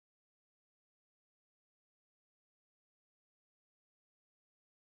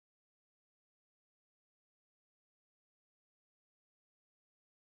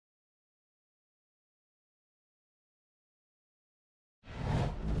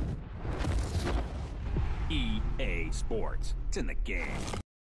EA Sports. It's in the game.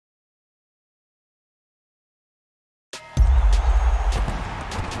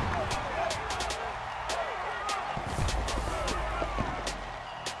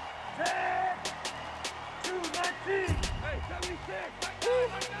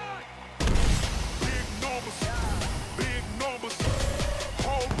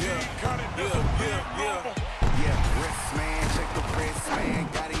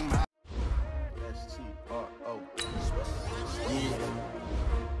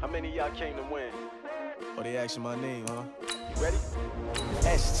 How many of y'all came to win? Oh, they asking my name, huh? You ready?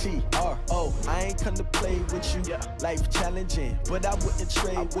 STRO, I ain't come to play with you. Yeah. Life challenging, but I wouldn't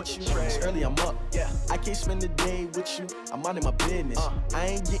trade with you. It's early, I'm up. Yeah. I can't spend the day with you. I'm minding my business. I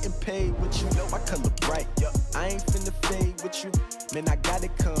ain't getting paid with you. My color bright. Yeah. I ain't finna fade with you. Man, I gotta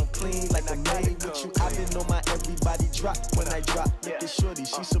come clean like I made with you. I've been on my everybody drop when I drop. Look at shorty,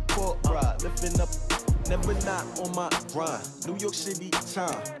 she support, bruh. Lifting up. Never not on my grind. New York City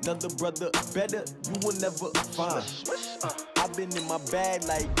time. Another brother better, you will never find. I've been in my bag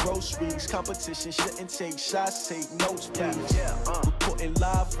like groceries. Competition shouldn't take shots, take notes, please. Reporting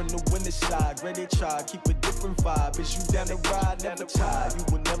live from the winter side. Ready to try, keep a different vibe. Is you down the ride, never tired. You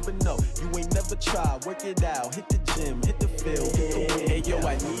will never know, you ain't never tried. Work it out, hit the gym, hit the field. Hey yo,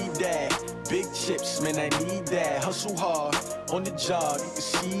 I need that. Big chips, man, I need that. Hustle hard, on the job, you can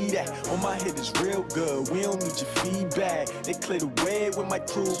see that. On my head is real good, we don't need your feedback. They clear the way with my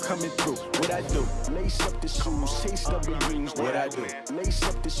crew coming through. What I do? Lace up the shoes, chase W's. What I do? Lace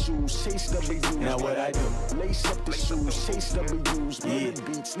up the shoes, chase W's. Now what I do? Lace up the shoes, chase W's. Yeah.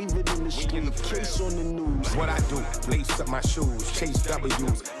 Beats, leave it in the street, case on the news. What I do? Lace up my shoes, chase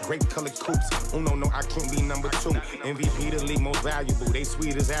W's. Grape colored coops. Oh no, I can't be number 2. MVP the league most valuable. They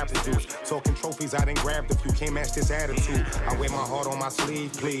sweet as apple juice. Talking trophies, I done grabbed a few. Can't match this attitude. I wear my heart on my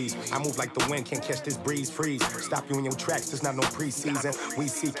sleeve, please. I move like the wind, can't catch this breeze. Freeze. Stop you in your tracks. There's not no preseason. We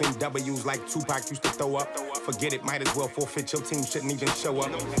seeking W's like Tupac used to throw up. Forget it, might as well forfeit. Your team shouldn't even show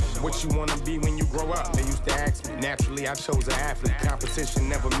up. What you wanna be when you grow up? They used to ask me. Naturally, I chose an athlete. Competition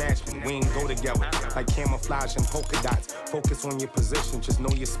never matched me. We ain't go together like camouflage and polka dots. Focus on your position, just know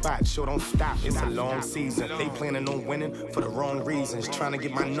your spot. Sure, don't stop. It's a long season. They planning on winning for the wrong reasons. Trying to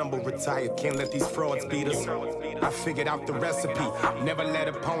get my number retired. Can't let these frauds beat us. I figured out the recipe. Never let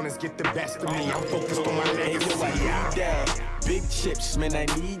opponents get the best of me. I'm focused on my legacy. Big chips, man, I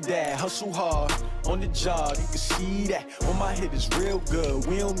need that. Hustle hard, on the job, you can see that. On my head is real good,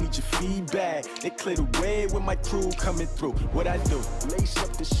 we don't need your feedback. They clear the way with my crew coming through. What I do? Lace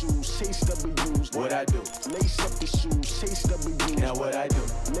up the shoes, chase W's. What I do? Lace up the shoes, chase W's. Now what I do?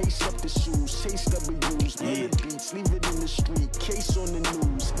 Lace up the shoes, chase W's. Yeah. Beats, leave it in the street, case on the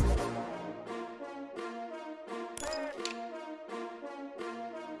news.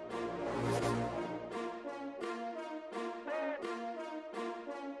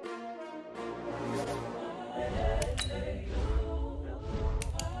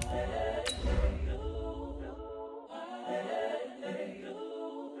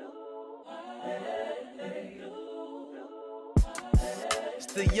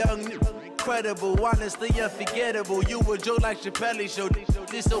 The young, incredible, honestly unforgettable. You a Joe like Chappelle show.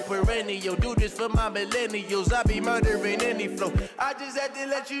 This so perennial. Do this for my millennials. I be murdering any flow. I just had to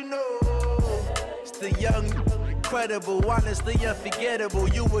let you know. It's the young, incredible, honestly unforgettable.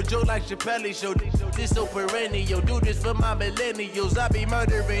 You a Joe like Chappelle show. This so perennial. Do this for my millennials. I be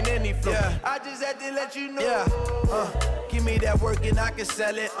murdering any flow. Yeah. I just had to let you know. Yeah. Give me that work and I can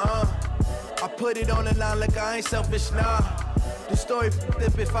sell it. I put it on the line like I ain't selfish, nah. The story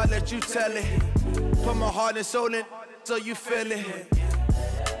flip if I let you tell it. Put my heart and soul in so you feel it.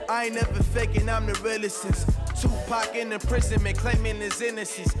 I ain't never faking, I'm the realest since Tupac in imprisonment, claiming his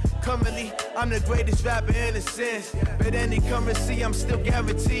innocence. Currently, I'm the greatest rapper in a sense. But any currency, I'm still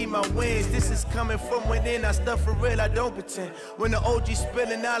guaranteed my wins. This is coming from within, I stuff for real, I don't pretend. When the OG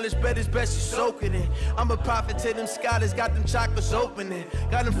spilling knowledge, bet it's best you soak it in. I'm a prophet to them scholars, got them chakras opening.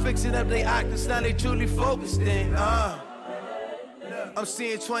 Got them fixing up they octaves, now they truly focused in. I'm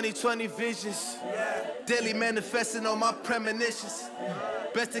seeing 2020 visions, daily manifesting on my premonitions.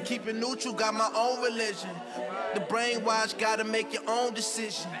 Best to keep it neutral, got my own religion. The brainwash, gotta make your own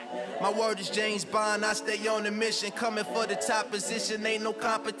decision. My word is James Bond, I stay on the mission. Coming for the top position, ain't no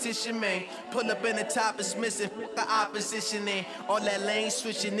competition, man. Pull up in the top, it's missing, the opposition ain't. All that lane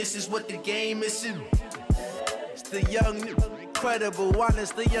switching, this is what the game is. It's the young, incredible,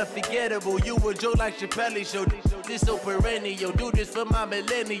 honestly unforgettable. You a Joe like Chappelle show. This so perennial. Do this for my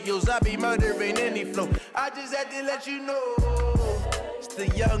millennials. I be murdering any flow. I just had to let you know. It's the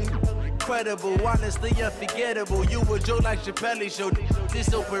young, incredible, honestly unforgettable. You a joke like Chappelle Show. This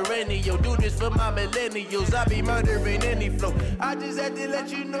so perennial. Do this for my millennials. I be murdering any flow. I just had to let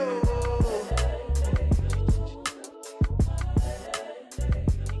you know.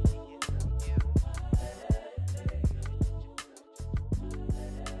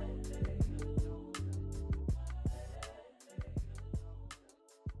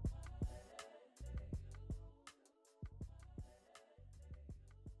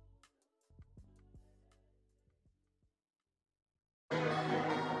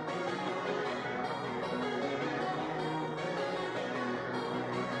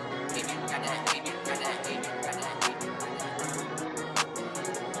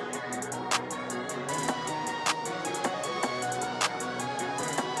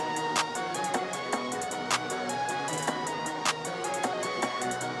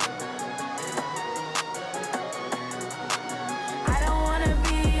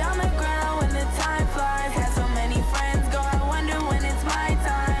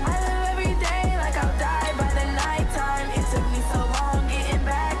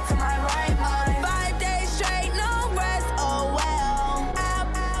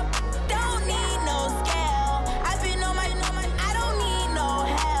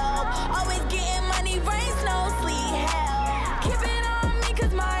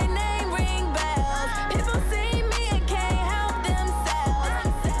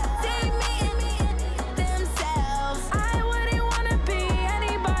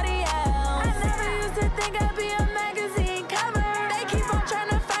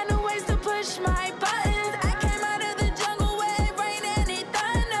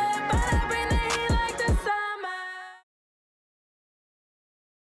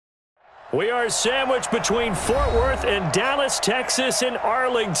 We are sandwiched between Fort Worth and Dallas, Texas, and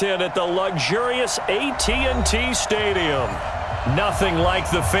Arlington at the luxurious AT&T Stadium. Nothing like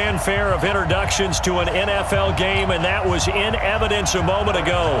the fanfare of introductions to an NFL game, and that was in evidence a moment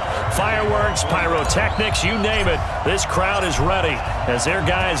ago. Fireworks, pyrotechnics, you name it. This crowd is ready as their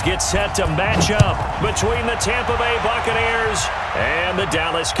guys get set to match up between the Tampa Bay Buccaneers and the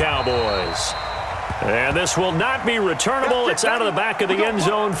Dallas Cowboys. And this will not be returnable. It's out of the back of the end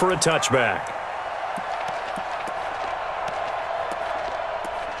zone for a touchback.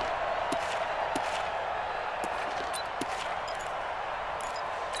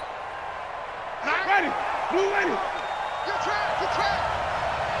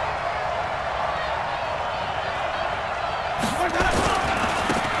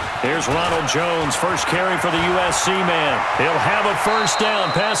 Here's Ronald Jones, first carry for the USC man. He'll have a first down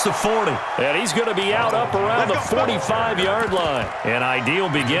past the 40. And he's going to be out up around the 45-yard line. An ideal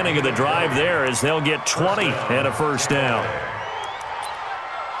beginning of the drive there as they'll get 20 and a first down.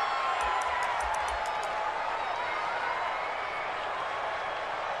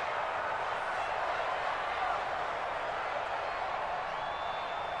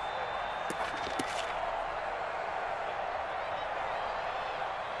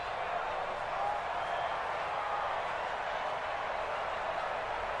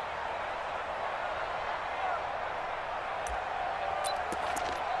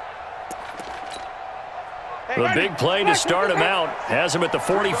 The big play to start him out. Has him at the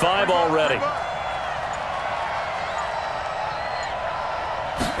 45 already.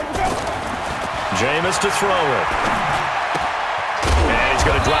 Jameis to throw it. And he's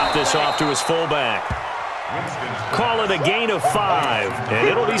going to drop this off to his fullback. Call it a gain of 5, and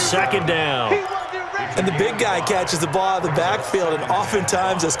it'll be second down. And the big guy catches the ball out of the backfield, and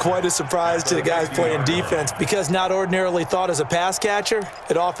oftentimes it's quite a surprise to the guys playing defense because not ordinarily thought as a pass catcher,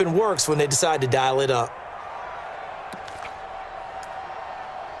 it often works when they decide to dial it up.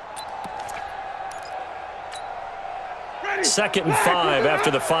 Second and 5 after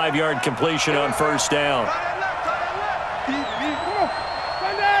the 5-yard completion on first down.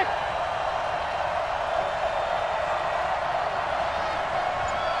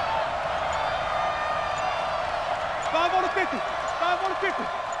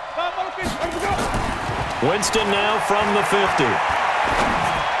 Winston now from the 50.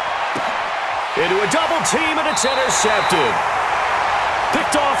 Into a double team, and it's intercepted.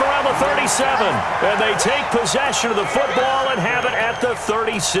 Picked off around the 37, and they take possession of the football and have it at the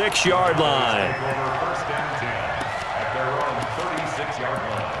 36-yard line. First down 10 at their own 36-yard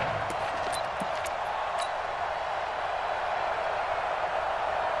line.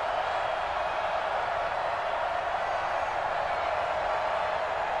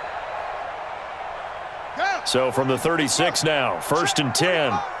 So from the 36 now, first and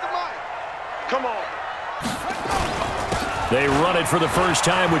 10. Come on. They run it for the first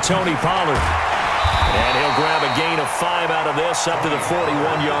time with Tony Pollard. And he'll grab a gain of 5 out of this up to the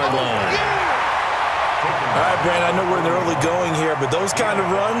 41-yard line. All right, Brandon, I know we're in the early going here, but those kind of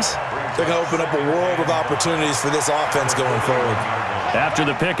runs, they're going to open up a world of opportunities for this offense going forward. After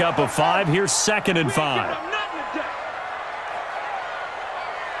the pickup of 5, here's 2nd and 5.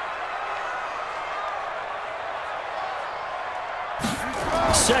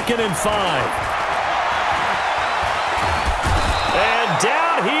 Second and 5. And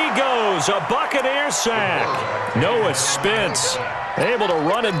down he goes, a Buccaneer sack. Noah Spence able to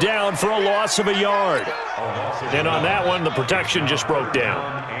run him down for a loss of a yard. And on that one, the protection just broke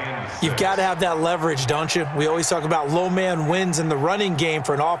down. You've got to have that leverage, don't you? We always talk about low man wins in the running game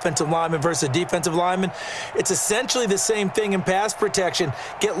for an offensive lineman versus a defensive lineman. It's essentially the same thing in pass protection.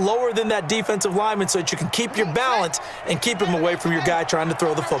 Get lower than that defensive lineman so that you can keep your balance and keep him away from your guy trying to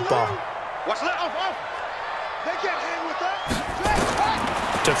throw the football. Watch that. Off. They can't hang with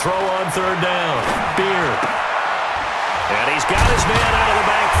that. To throw on 3rd down, Beard. And he's got his man out of the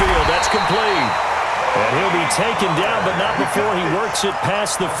backfield. That's complete. And he'll be taken down, but not before he works it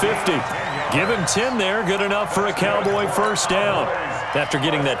past the 50. Give him 10 there, good enough for a Cowboy first down. After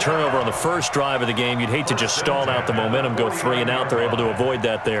getting that turnover on the first drive of the game, you'd hate to just stall out the momentum, go 3 and out. They're able to avoid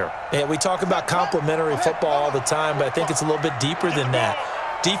that there. Yeah, we talk about complementary football all the time, but I think it's a little bit deeper than that.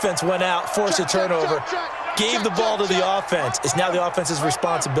 Defense went out, forced a turnover, gave the ball to the offense. It's now the offense's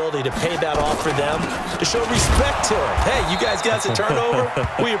responsibility to pay that off for them, to show respect to them. Hey, you guys got us a turnover.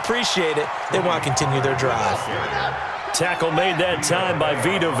 We appreciate it. They want to continue their drive. Tackle made that time by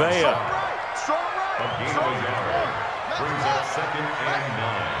Vita Vea. A gain of a yard brings up 2nd and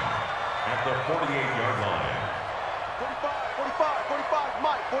 9 at the 48-yard line. 45,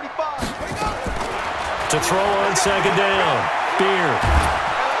 Mike, 45. To throw on 2nd down, Beard.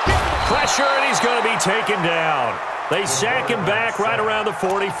 Pressure, and he's going to be taken down. They sack him back right around the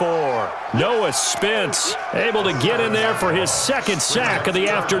 44. Noah Spence able to get in there for his 2nd sack of the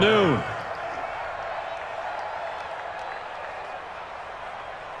afternoon.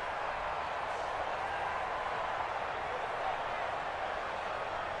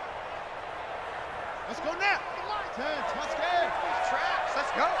 Let's go now. 10, let's go. Traps,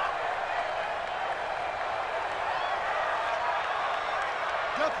 let's go.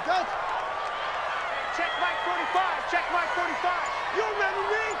 Delta. Check Mike 45. Check Mike 45. You remember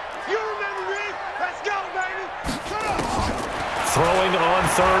me? Let's go, baby. Shut up. Throwing on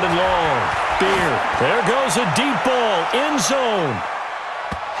 3rd and long. Beard. There goes a deep ball. End zone.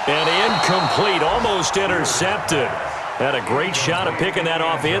 And incomplete. Almost intercepted. Had a great shot at picking that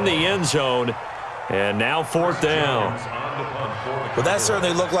off in the end zone. And now 4th down. Well, that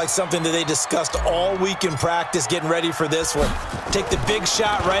certainly looked like something that they discussed all week in practice getting ready for this one. Take the big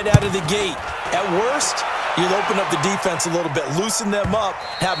shot right out of the gate. At worst, you'll open up the defense a little bit, loosen them up,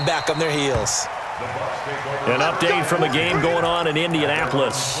 have them back on their heels. An update from a game going on in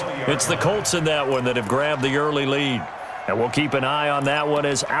Indianapolis. It's the Colts in that one that have grabbed the early lead. And we'll keep an eye on that one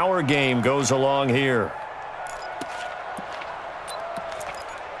as our game goes along here.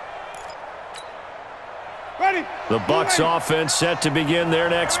 The Bucs offense set to begin their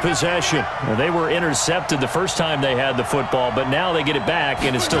next possession. Well, they were intercepted the first time they had the football, but now they get it back,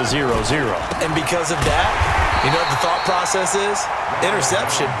 and it's still 0-0. And because of that, you know what the thought process is?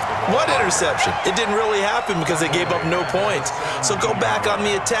 Interception. What interception? It didn't really happen because they gave up no points. So go back on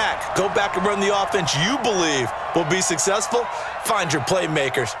the attack. Go back and run the offense you believe will be successful. Find your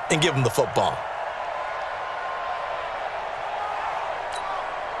playmakers and give them the football.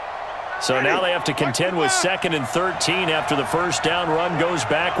 So now they have to contend with 2nd and 13 after the first down run goes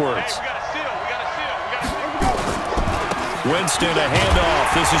backwards. Winston, a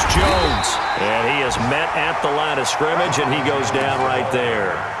handoff. This is Jones. And he is met at the line of scrimmage, and he goes down right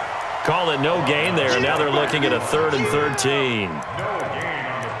there. Call it no gain there. Now they're looking at a 3rd and 13. No gain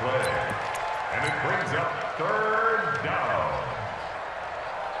on the play. And it brings up 3rd down.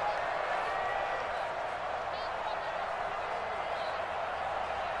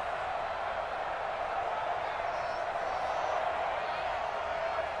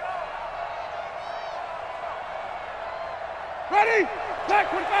 Ready? Back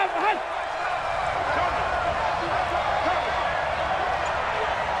 45 behind.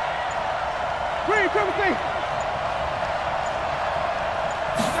 Green, Timothy.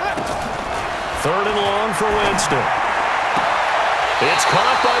 3rd and long for Winston. It's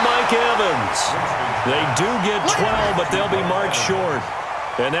caught by Mike Evans. They do get 12, but they'll be marked short.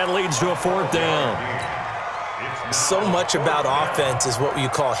 And that leads to a 4th down. So much about offense is what you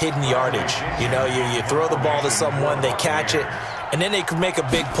call hidden yardage. You know, you throw the ball to someone, they catch it, and then they can make a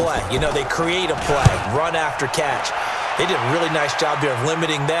big play. You know, they create a play, run after catch. They did a really nice job here of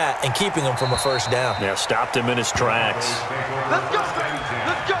limiting that and keeping him from a first down. Yeah, stopped him in his tracks. Let's go.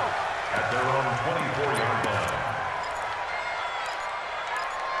 Let's go. At their own 24-yard line.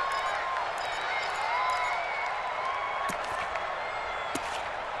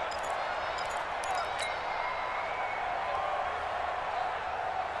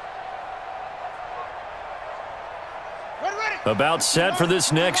 About set for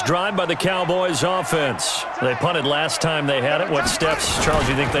this next drive by the Cowboys offense. They punted last time they had it. What steps, Charles,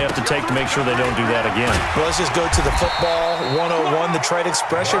 do you think they have to take to make sure they don't do that again? Well, let's just go to the football 101, the trade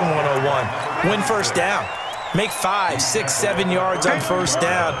expression 101. Win first down. Make 5, 6, 7 yards on first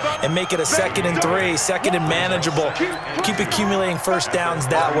down and make it a 2nd and 3, 2nd and manageable. Keep accumulating first downs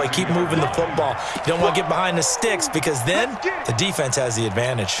that way. Keep moving the football. You don't want to get behind the sticks because then the defense has the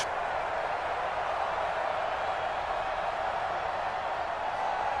advantage.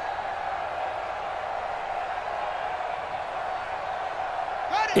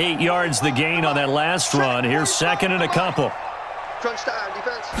 Eight yards the gain on that last run. Here's 2nd and a couple. Crunch time,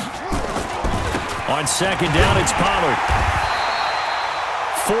 defense. On 2nd down, it's Pollard.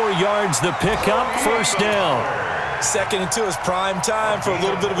 4 yards the pickup, first down. 2nd and 2 is prime time for a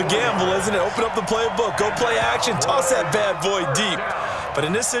little bit of a gamble, isn't it? Open up the playbook, go play action, toss that bad boy deep. But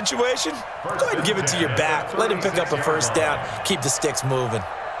in this situation, go ahead and give it to your back. Let him pick up a first down. Keep the sticks moving.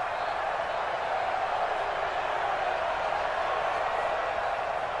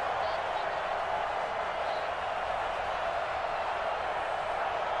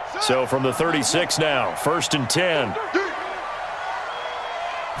 So from the 36 now, 1st and 10.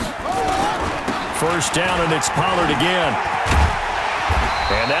 First down, and it's Pollard again.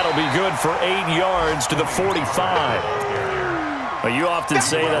 And that'll be good for 8 yards to the 45. Well, you often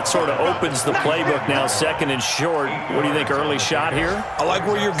say that sort of opens the playbook now, 2nd and short. What do you think, early shot here? I like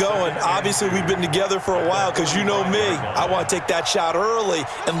where you're going. Obviously, we've been together for a while because you know me. I want to take that shot early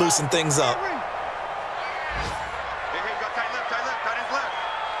and loosen things up.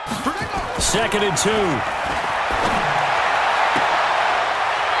 2nd and 2.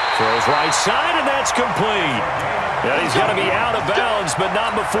 Throws right side, and that's complete. Yeah, he's going to be out of bounds, but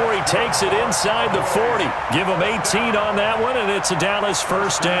not before he takes it inside the 40. Give him 18 on that one, and it's a Dallas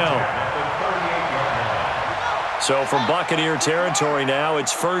first down. So from Buccaneer territory now,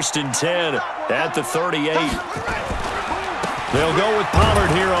 it's 1st and 10 at the 38. They'll go with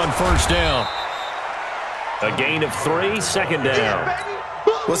Pollard here on first down. A gain of 3, 2nd down.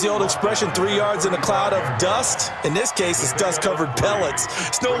 What's the old expression, 3 yards in a cloud of dust? In this case, it's dust-covered pellets.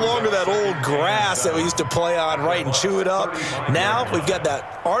 It's no longer that old grass that we used to play on, right, and chew it up. Now we've got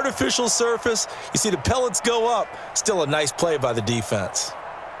that artificial surface. You see the pellets go up. Still a nice play by the defense.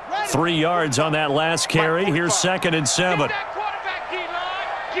 3 yards on that last carry. Here's 2nd and 7.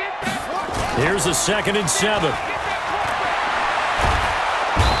 Here's a 2nd and 7.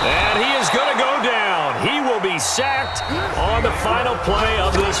 And he is going to go down. He will be sacked on the final play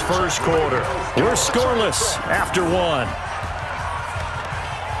of this first quarter. We're scoreless after 1.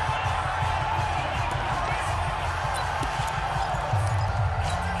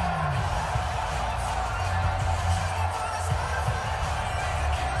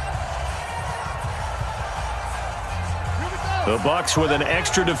 The Bucs with an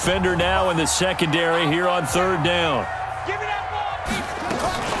extra defender now in the secondary here on 3rd down.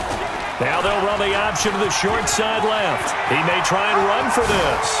 Now they'll run the option to the short side left. He may try and run for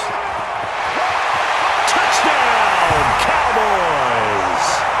this. Touchdown, Cowboys!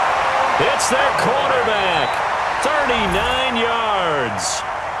 It's their quarterback, 39 yards,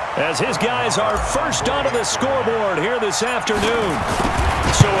 as his guys are first onto the scoreboard here this afternoon.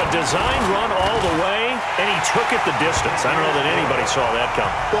 So a designed run all the way, and he took it the distance. I don't know that anybody saw that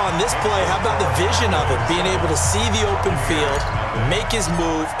coming. Well, on this play, how about the vision of it? Being able to see the open field, make his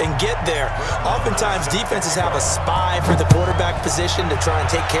move, and get there. Oftentimes, defenses have a spy for the quarterback position to try and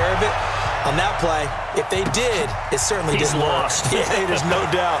take care of it. On that play, if they did, it certainly didn't work. Yeah, there's no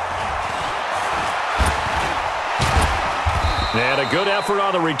doubt. And a good effort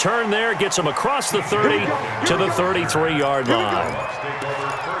on the return there. Gets him across the 30 to the 33-yard line. Take over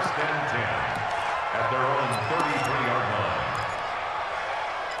 1st and 10 at their own 33-yard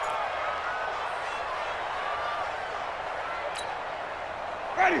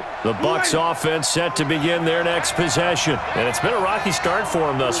line. The Bucs offense set to begin their next possession. And it's been a rocky start for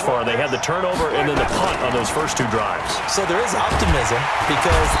them thus far. They had the turnover and then the punt on those first 2 drives. So there is optimism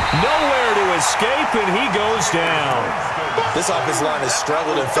because nowhere to escape, and he goes down. This offensive line has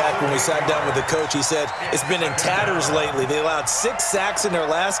struggled. In fact, when we sat down with the coach, he said it's been in tatters lately. They allowed 6 sacks in their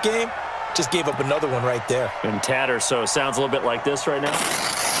last game. Just gave up another one right there. In tatters, so it sounds a little bit like this right now.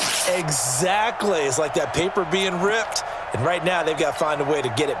 Exactly. It's like that paper being ripped. And right now, they've got to find a way to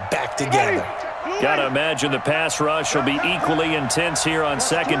get it back together. Got to imagine the pass rush will be equally intense here on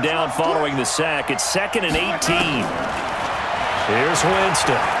second down following the sack. It's 2nd and 18. Here's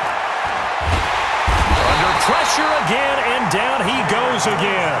Winston. Under pressure again, and down he goes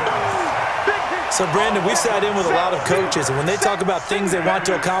again. So, Brandon, we sat in with a lot of coaches, and when they talk about things they want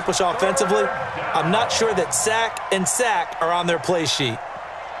to accomplish offensively, I'm not sure that sack and sack are on their play sheet.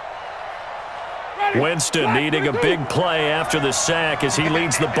 Winston needing a big play after the sack as he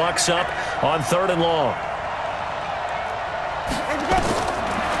leads the Bucs up on 3rd and long.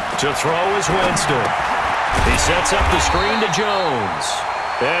 To throw is Winston. He sets up the screen to Jones.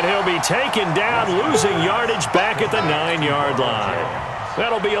 And he'll be taken down, losing yardage back at the 9-yard line.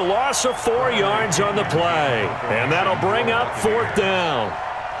 That'll be a loss of 4 yards on the play. And that'll bring up 4th down.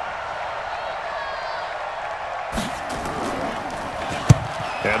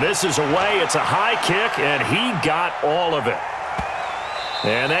 And this is away. It's a high kick, and he got all of it.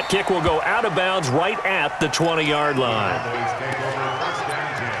 And that kick will go out of bounds right at the 20-yard line. Cowboys take over 1st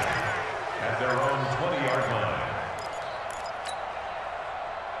down 10 at their own 20-yard line.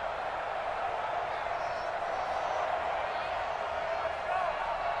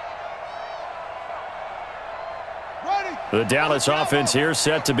 The Dallas offense here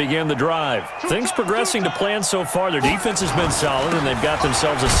set to begin the drive. Things progressing to plan so far. Their defense has been solid, and they've got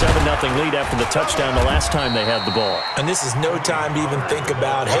themselves a 7-0 lead after the touchdown the last time they had the ball. And this is no time to even think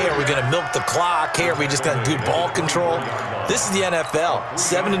about, hey, are we going to milk the clock? Hey, are we just going to do ball control? This is the NFL.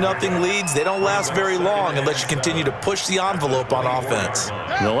 7-0 leads, they don't last very long unless you continue to push the envelope on offense.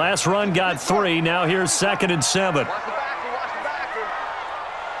 The last run got 3. Now here's 2nd and 7.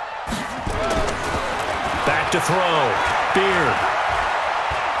 Back to throw. Beard.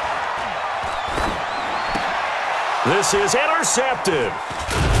 This is intercepted.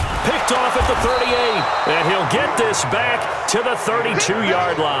 Picked off at the 38. And he'll get this back to the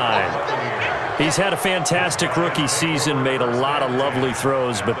 32-yard line. He's had a fantastic rookie season, made a lot of lovely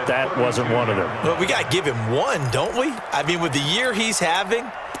throws, but that wasn't one of them. Well, we got to give him one, don't we? I mean, with the year he's having,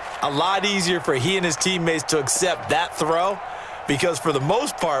 a lot easier for he and his teammates to accept that throw because for the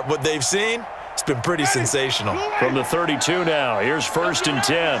most part, what they've seen, it's been pretty sensational. From the 32 now, here's 1st and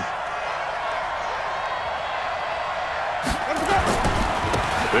 10.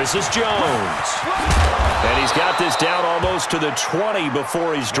 This is Jones. And he's got this down almost to the 20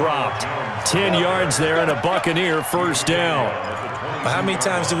 before he's dropped. 10 yards there and a Buccaneer 1st down. How many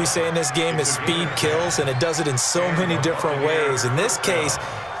times do we say in this game that speed kills, and it does it in so many different ways? In this case,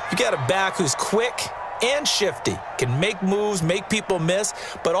 you got a back who's quick and shifty, can make moves, make people miss,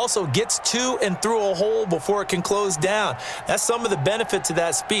 but also gets to and through a hole before it can close down. That's some of the benefits of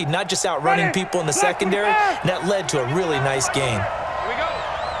that speed, not just outrunning people in the secondary, and that led to a really nice game. Here we go.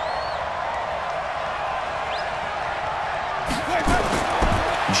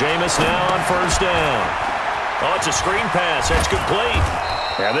 Jameis now on 1st down. Oh, it's a screen pass. That's complete.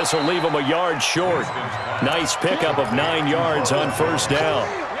 Yeah, this will leave him a yard short. Nice pickup of 9 yards on 1st down.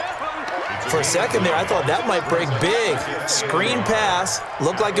 For a second there, I thought that might break big. Screen pass,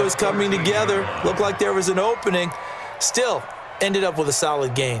 looked like it was coming together, looked like there was an opening. Still, ended up with a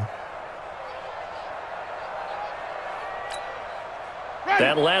solid gain.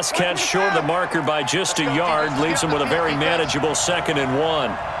 That last catch short of the marker by just a yard leaves him with a very manageable 2nd and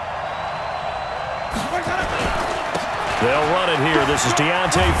 1. They'll run it here. This is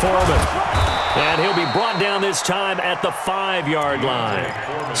Deontay Foreman. And he'll be brought down this time at the 5-yard line.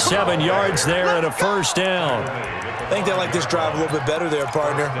 7 yards there and a 1st down. I think they like this drive a little bit better there,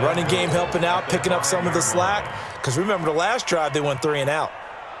 partner. Running game helping out, picking up some of the slack. Because remember the last drive, they went 3 and out.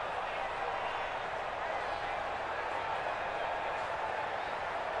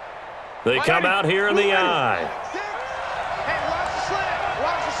 They come out here in the eye. Hey, watch the slant.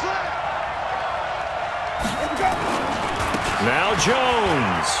 Watch the slant. Now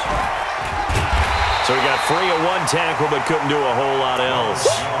Jones. So he got free of 1 tackle but couldn't do a whole lot else.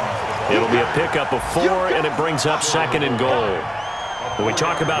 It'll be a pickup of 4, and it brings up 2nd and goal. When we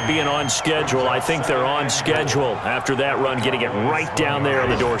talk about being on schedule, I think they're on schedule after that run, getting it right down there on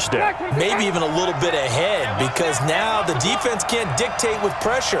the doorstep. Maybe even a little bit ahead because now the defense can't dictate with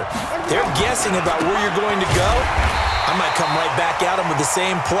pressure. They're guessing about where you're going to go. I might come right back at them with the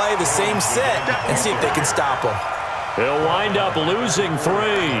same play, the same set, and see if they can stop them. They'll wind up losing 3,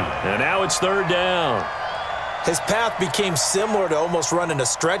 and now it's 3rd down. His path became similar to almost running a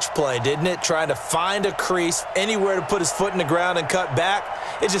stretch play, didn't it? Trying to find a crease, anywhere to put his foot in the ground and cut back.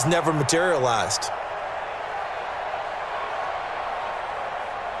 It just never materialized.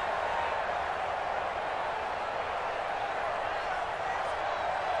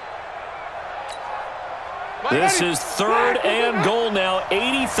 This is 3rd and goal now.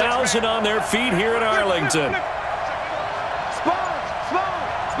 80,000 on their feet here in Arlington.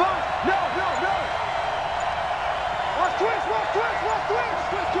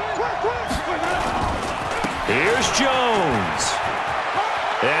 Here's Jones.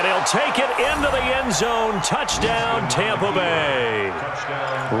 And he'll take it into the end zone. Touchdown, Tampa Bay.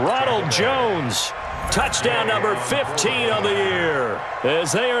 Ronald Jones, touchdown number 15 on the year,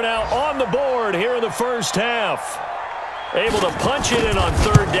 as they are now on the board here in the first half. Able to punch it in on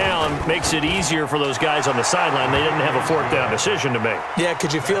 3rd down makes it easier for those guys on the sideline. They didn't have a 4th down decision to make. Yeah,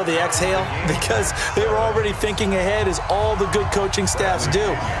 could you feel the exhale? Because they were already thinking ahead, as all the good coaching staffs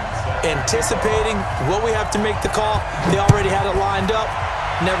do. Anticipating, will we have to make the call? They already had it lined up.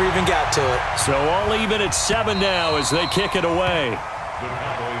 Never even got to it. So all even at 7 now as they kick it away. The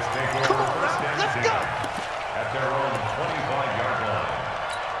Cowboys take over first and 10 at their own 25-yard line.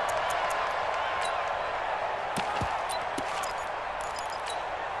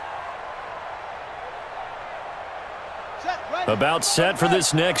 About set for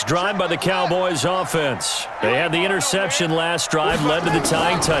this next drive by the Cowboys offense. They had the interception last drive, led to the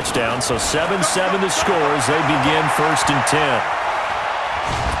tying touchdown, so 7-7 the score as they begin 1st and 10.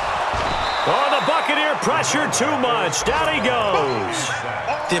 Oh, the Buccaneer pressure too much. Down he goes.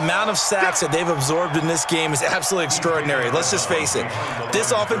 The amount of sacks that they've absorbed in this game is absolutely extraordinary. Let's just face it.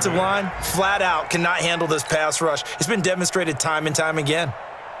 This offensive line, flat out, cannot handle this pass rush. It's been demonstrated time and time again.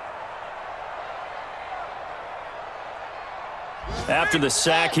 After the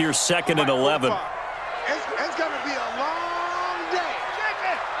sack, here's 2nd and 11. It's going to be a long day. It's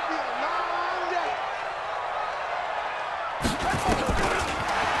going to be a long day.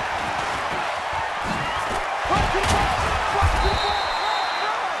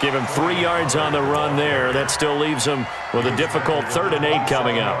 Give him 3 yards on the run there. That still leaves him with a difficult 3rd and 8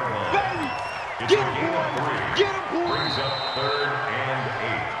 coming up. It's a game of 3. Brings up 3rd and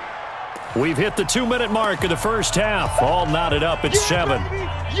 8. We've hit the 2-minute mark of the first half. All knotted up at 7.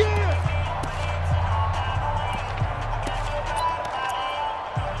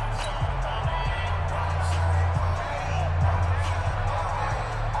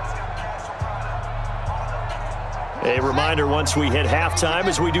 A reminder, once we hit halftime,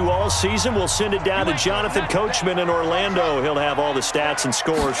 as we do all season, we'll send it down to Jonathan Coachman in Orlando. He'll have all the stats and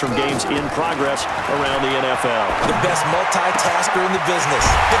scores from games in progress around the NFL. The best multitasker in the business,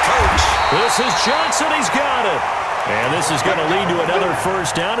 the coach. This is Johnson. He's got it. And this is going to lead to another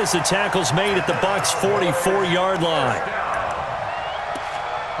 1st down as the tackle's made at the Bucs' 44-yard line.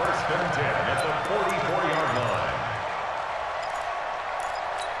 1st and 10 at the 44-yard line.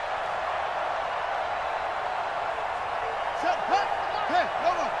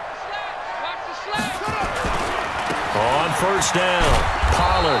 On 1st down,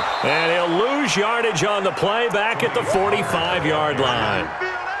 Pollard, and he'll lose yardage on the play back at the 45-yard line.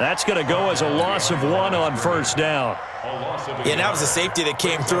 That's going to go as a loss of 1 on 1st down. Yeah, that was a safety that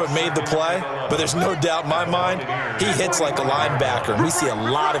came through and made the play, but there's no doubt in my mind, he hits like a linebacker, and we see a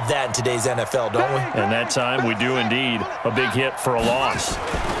lot of that in today's NFL, don't we? And that time we do indeed. A big hit for a loss.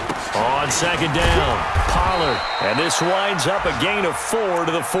 On 2nd down, Pollard, and this winds up a gain of 4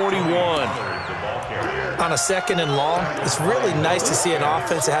 to the 41. On a 2nd and long, it's really nice to see an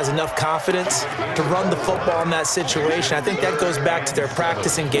offense that has enough confidence to run the football in that situation. I think that goes back to their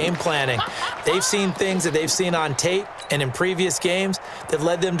practice and game planning. They've seen things that they've seen on tape and in previous games that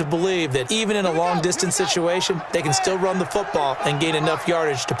led them to believe that even in a long-distance situation, they can still run the football and gain enough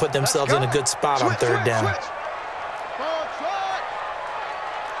yardage to put themselves in a good spot on 3rd down.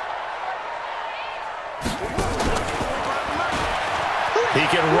 He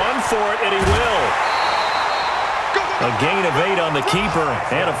can run for it, and he will. A gain of 8 on the keeper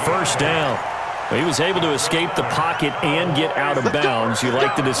and a 1st down. He was able to escape the pocket and get out of bounds. You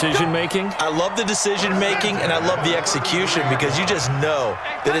like the decision-making? I love the decision-making, and I love the execution, because you just know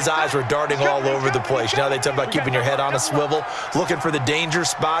that his eyes were darting all over the place. You know, they talk about keeping your head on a swivel, looking for the danger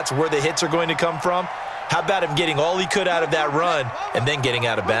spots, where the hits are going to come from. How about him getting all he could out of that run and then getting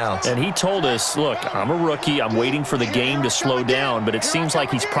out of bounds? And he told us, look, I'm a rookie. I'm waiting for the game to slow down, but it seems like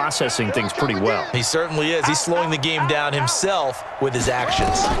he's processing things pretty well. He certainly is. He's slowing the game down himself with his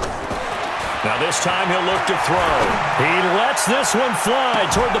actions. Now this time he'll look to throw. He lets this one fly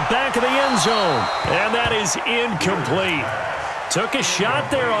toward the back of the end zone, and that is incomplete. Took a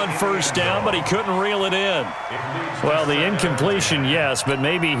shot there on 1st down, but he couldn't reel it in. Well, the incompletion, yes, but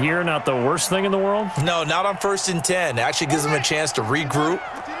maybe here not the worst thing in the world? No, not on 1st and 10. It actually gives them a chance to regroup,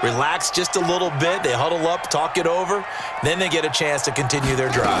 relax just a little bit. They huddle up, talk it over, then they get a chance to continue their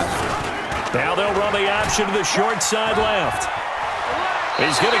drive. Now they'll run the option to the short side left.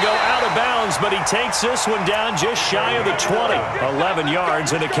 He's going to go out of bounds, but he takes this one down just shy of the 20. 11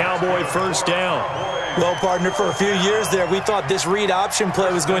 yards and a Cowboy first down. Well, partner, for a few years there, we thought this read option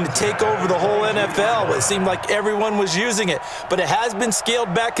play was going to take over the whole NFL. It seemed like everyone was using it, but it has been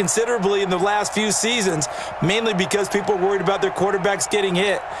scaled back considerably in the last few seasons, mainly because people are worried about their quarterbacks getting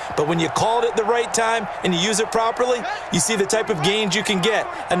hit. But when you call it at the right time and you use it properly, you see the type of gains you can get.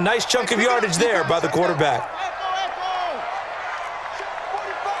 A nice chunk of yardage there by the quarterback.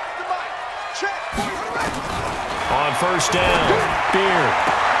 On first down,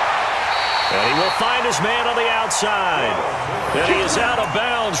 Beard. And he will find his man on the outside. And he is out of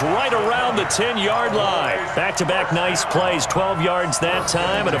bounds right around the 10-yard line. Back-to-back nice plays, 12 yards that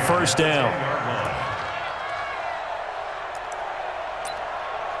time and a first down.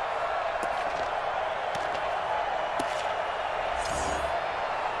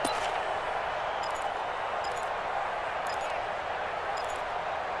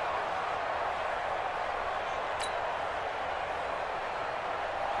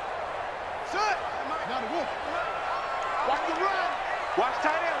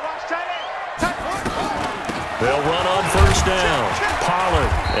 They'll run on first down.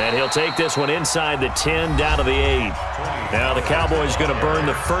 Pollard, and he'll take this one inside the 10 down to the 8. Now the Cowboys going to burn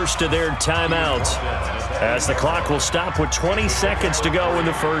the first of their timeouts as the clock will stop with 20 seconds to go in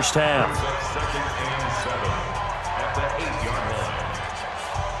the first half.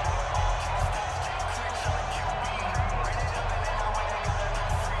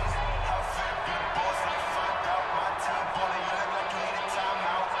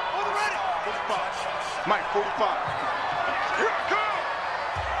 Mike, 45. Here it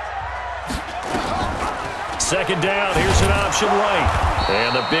comes. Second down, here's an option right.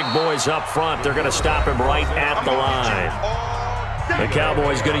 And the big boys up front, they're going to stop him right at the line. The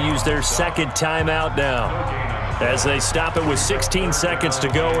Cowboys going to use their second timeout now as they stop it with 16 seconds to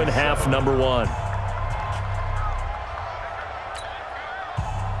go in half number 1.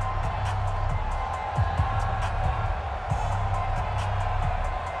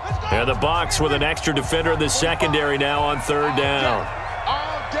 And the Bucs with an extra defender in the secondary now on third down.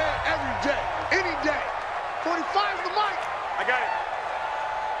 All day, every day, any day. 45 is the mic. I got it.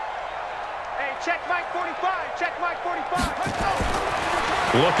 Hey, check Mike 45. Check Mike 45. Let's go.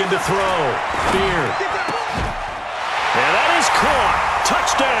 Looking to throw. Beard. And that is caught.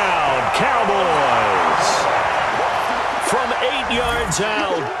 Touchdown, Cowboys. From 8 yards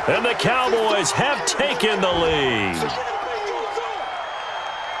out, and the Cowboys have taken the lead.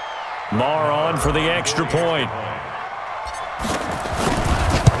 Marr on for the extra point.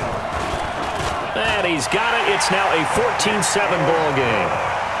 And he's got it. It's now a 14-7 ball game.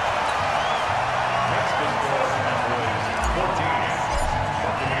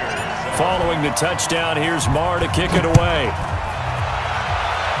 Following the touchdown, here's Marr to kick it away.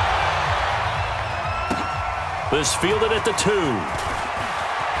 This fielded at the 2.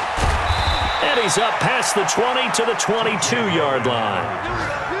 And he's up past the 20 to the 22-yard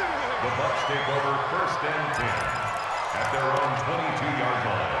line. The Bucs take over first and 10 at their own 22-yard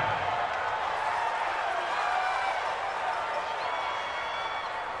line.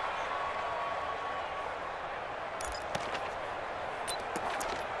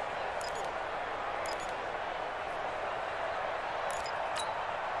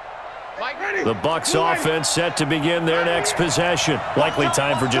 The Bucs offense set to begin their next possession. Likely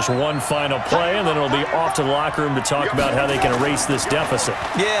time for just one final play, and then it'll be off to the locker room to talk about how they can erase this deficit.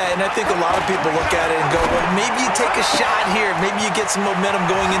 Yeah, and I think a lot of people look at it and go, well, maybe you take a shot here. Maybe you get some momentum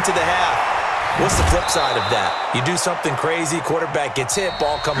going into the half. What's the flip side of that? You do something crazy, quarterback gets hit,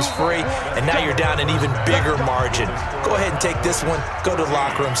 ball comes free, and now you're down an even bigger margin. Go ahead and take this one, go to the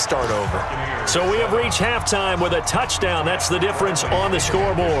locker room, start over. So we have reached halftime with a touchdown. That's the difference on the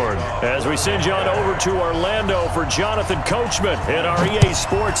scoreboard. As we send you on over to Orlando for Jonathan Coachman in our EA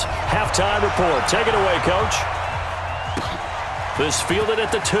Sports halftime report. Take it away, Coach. This fielded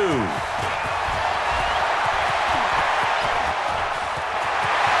at the 2.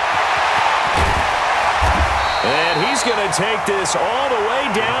 And he's going to take this all the way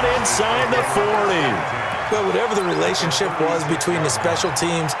down inside the 40. Well, whatever the relationship was between the special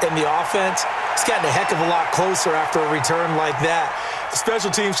teams and the offense, it's gotten a heck of a lot closer after a return like that. The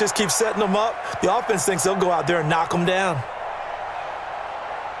special teams just keep setting them up. The offense thinks they'll go out there and knock them down.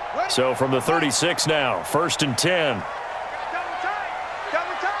 So from the 36 now, first and 10.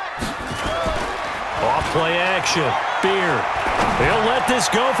 Off play action. Beard. He'll let this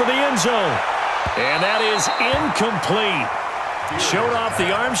go for the end zone. And that is incomplete. Showed off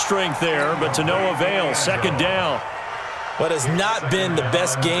the arm strength there, but to no avail. Second down. What has not been the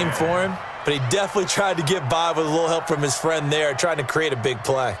best game for him but he definitely tried to get by with a little help from his friend there, trying to create a big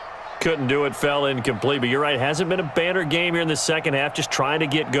play. Couldn't do it, fell incomplete, but you're right. Hasn't been a banner game here in the second half, just trying to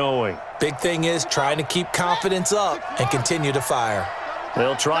get going. Big thing is trying to keep confidence up and continue to fire.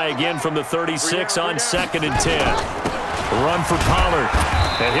 They'll try again from the 36 on 2nd and 10. Run for Pollard,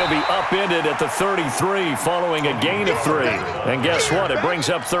 and he'll be upended at the 33 following a gain of 3. And guess what? It brings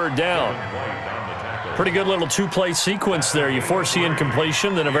up 3rd down. Pretty good little two-play sequence there. You force the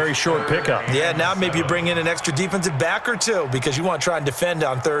incompletion, then a very short pickup. Yeah, now maybe you bring in an extra defensive back or two because you want to try and defend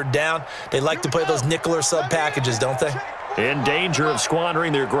on 3rd down. They like to play those nickel or sub packages, don't they? In danger of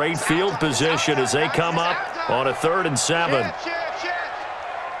squandering their great field position as they come up on a 3rd and 7.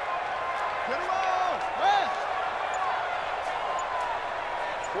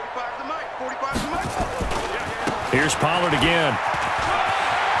 Here's Pollard again.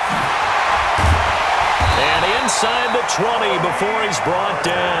 And inside the 20 before he's brought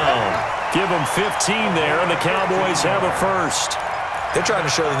down. Give him 15 there, and the Cowboys have a first. They're trying to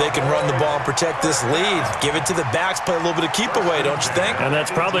show that they can run the ball and protect this lead. Give it to the backs, play a little bit of keep away, don't you think? And that's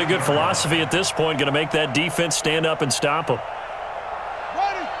probably a good philosophy at this point, going to make that defense stand up and stop them.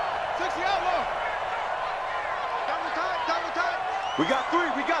 Ready, 60 out low. Double time. We got three,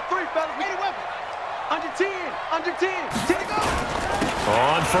 fellas. We need a weapon. Under 10, 10 to go.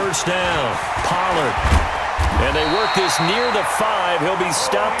 On 1st down, Pollard. And they work this near the 5. He'll be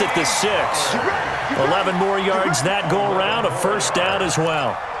stopped at the 6. 11 more yards that go around, a 1st down as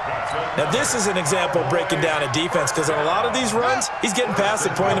well. Now this is an example of breaking down a defense because on a lot of these runs, he's getting past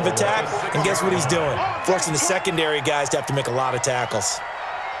the point of attack, and guess what he's doing? Forcing the secondary guys to have to make a lot of tackles.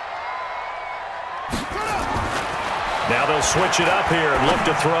 Now they'll switch it up here and look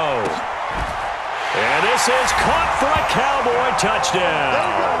to throw. And this is caught for a Cowboy touchdown.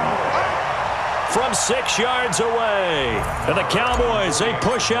 From 6 yards away. And the Cowboys, they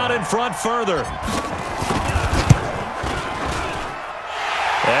push out in front further.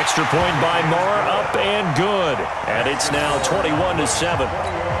 Extra point by Moore, up and good. And it's now 21-7.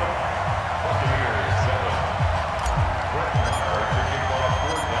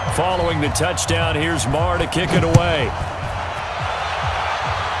 Following the touchdown, here's Moore to kick it away.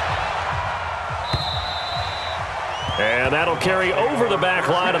 And that'll carry over the back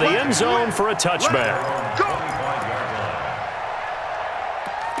line of the end zone for a touchback.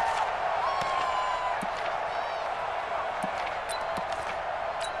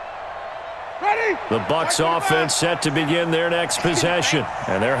 The Bucs offense set to begin their next possession.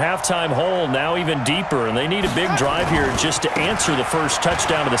 And their halftime hole now even deeper, and they need a big drive here just to answer the first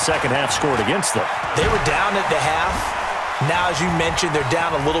touchdown of the second half scored against them. They were down at the half. Now, as you mentioned, they're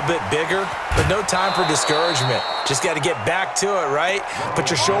down a little bit bigger, but no time for discouragement. Just got to get back to it, right?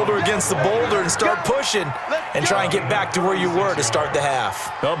 Put your shoulder against the boulder and start pushing and try and get back to where you were to start the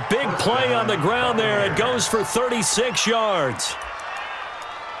half. A big play on the ground there. It goes for 36 yards.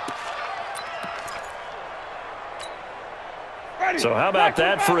 So how about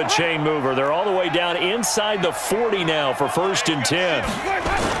that for a chain mover? They're all the way down inside the 40 now for 1st and 10.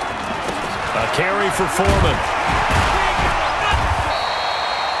 A carry for Foreman.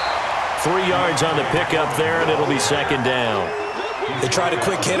 3 yards on the pickup there, and it'll be 2nd down. They tried a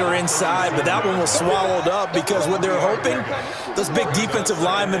quick hitter inside, but that one was swallowed up because what they're hoping, those big defensive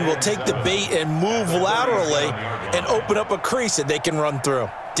linemen will take the bait and move laterally and open up a crease that they can run through.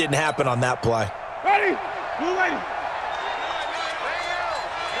 Didn't happen on that play. Ready? Move ready.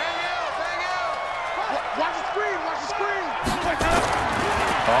 Watch the screen.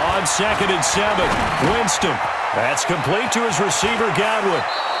 On 2nd and 7, Winston. That's complete to his receiver, Godwin.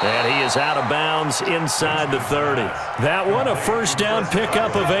 And he is out of bounds inside the 30. That one, a 1st down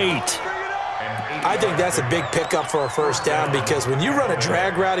pickup of 8. I think that's a big pickup for a 1st down because when you run a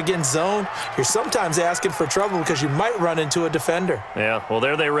drag route against zone, you're sometimes asking for trouble because you might run into a defender. Yeah, well,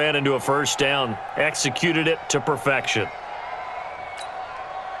 there they ran into a 1st down. Executed it to perfection.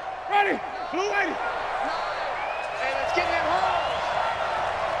 Ready? Blue lady. Hey, let's get that home.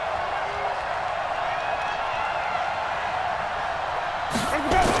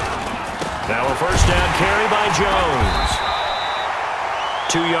 Now a 1st down carry by Jones.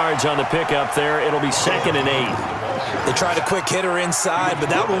 2 yards on the pickup there. It'll be 2nd and 8. They tried a quick hitter inside, but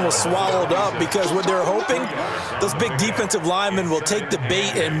that one was swallowed up because what they're hoping, those big defensive linemen will take the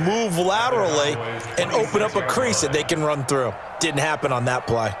bait and move laterally and open up a crease that they can run through. Didn't happen on that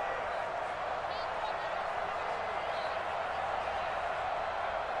play.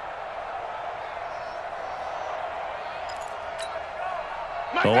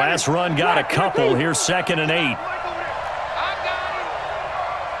 The last run got a couple. Here's 2nd and 8.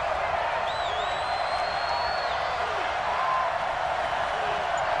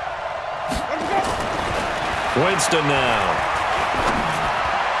 Winston now.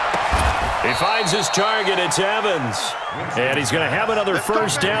 He finds his target. It's Evans. And he's going to have another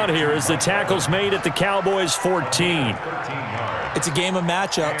first down here as the tackle's made at the Cowboys' 14. It's a game of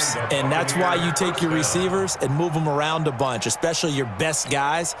matchups, and that's why you take your receivers and move them around a bunch, especially your best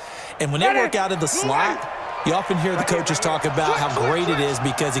guys. And when they work out of the slot, you often hear the coaches talk about how great it is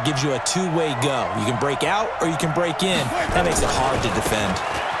because it gives you a two-way go. You can break out or you can break in. That makes it hard to defend.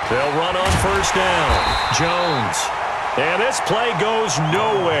 They'll run on first down. Jones. And this play goes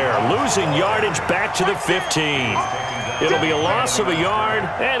nowhere, losing yardage back to the 15. It'll be a loss of a yard,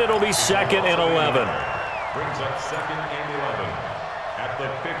 and it'll be 2nd and 11. Brings up 2nd and 11 at the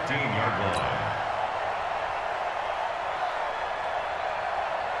 15-yard line.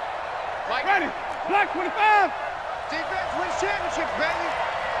 Mike, ready. Black 25. Defense wins championships, baby.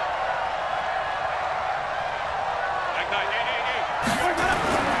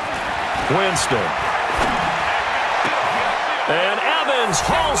 Winston. And Evans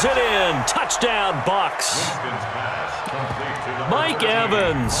hauls it in. Touchdown, Bucks. Mike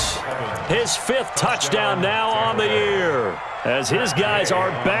Evans, his 5th touchdown now on the year, as his guys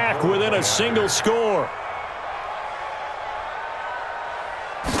are back within a single score.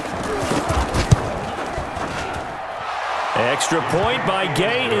 Extra point by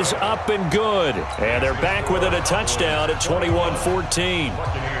Gay is up and good. And they're back within a touchdown at 21-14.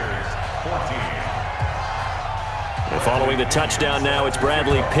 Following the touchdown now, it's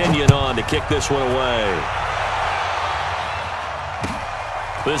Bradley Pinion on to kick this one away.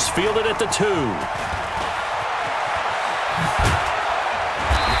 This fielded at the 2.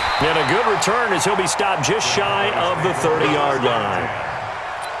 And a good return as he'll be stopped just shy of the 30-yard line.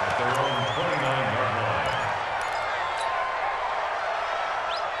 At their own 29-yard line.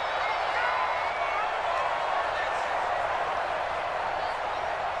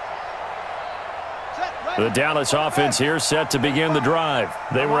 The Dallas offense here set to begin the drive.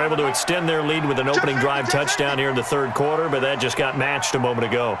 They were able to extend their lead with an opening drive touchdown here in the 3rd quarter, but that just got matched a moment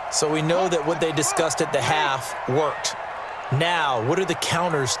ago. So we know that what they discussed at the half worked. Now, what are the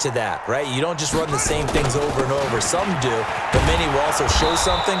counters to that, right? You don't just run the same things over and over. Some do, but many will also show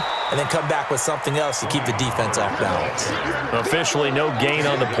something and then come back with something else to keep the defense off balance. Officially no gain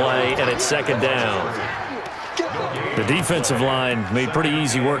on the play, and it's 2nd down. The defensive line made pretty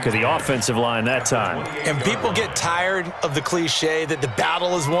easy work of the offensive line that time. And people get tired of the cliche that the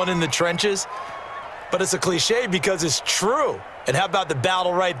battle is won in the trenches, but it's a cliche because it's true. And how about the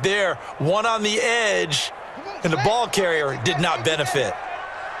battle right there? One on the edge, and the ball carrier did not benefit.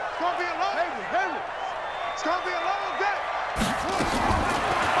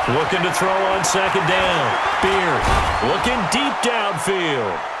 Looking to throw on 2nd down. Beard looking deep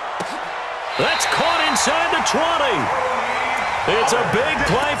downfield. That's caught inside the 20. It's a big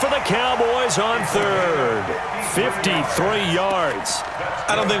play for the Cowboys on 3rd. 53 yards.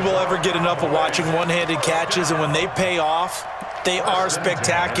 I don't think we'll ever get enough of watching one-handed catches, and when they pay off, they are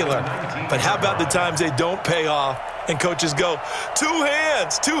spectacular. But how about the times they don't pay off and coaches go, two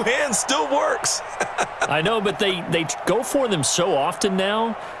hands still works. I know, but they go for them so often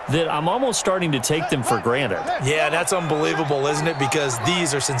now that I'm almost starting to take them for granted. Yeah, that's unbelievable, isn't it? Because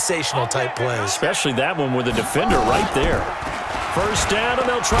these are sensational type plays. Especially that one with the defender right there. First down, and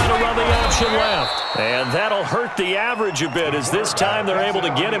they'll try to run the option left. And that'll hurt the average a bit as this time they're able to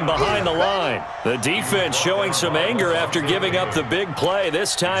get him behind the line. The defense showing some anger after giving up the big play.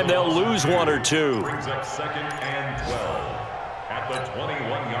 This time they'll lose 1 or 2. Brings up 2nd and 12 at the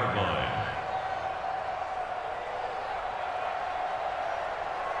 21-yard line.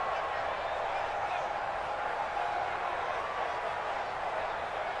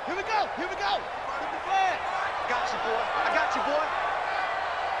 Here we go. Here we go. Got you, boy. I got you, boy.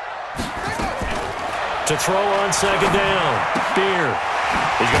 To throw on 2nd down. Beard.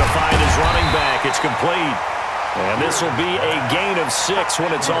 He's going to find his running back. It's complete. And this will be a gain of 6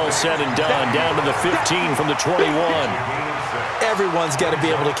 when it's all said and done. Down to the 15 from the 21. Everyone's got to be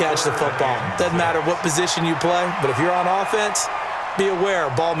able to catch the football. Doesn't matter what position you play, but if you're on offense, be aware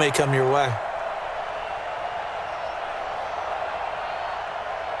a ball may come your way.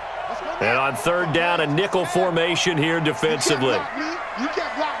 And on 3rd down, a nickel formation here defensively. You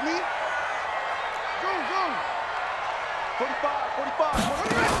can't block me. Go, go. 45.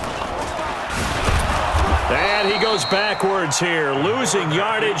 And he goes backwards here, losing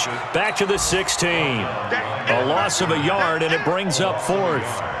yardage back to the 16. A loss of a yard, and it brings up 4th.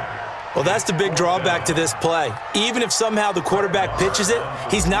 Well, that's the big drawback to this play. Even if somehow the quarterback pitches it,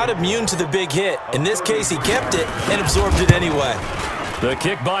 he's not immune to the big hit. In this case, he kept it and absorbed it anyway. The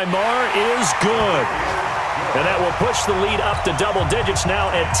kick by Marr is good. And that will push the lead up to double digits now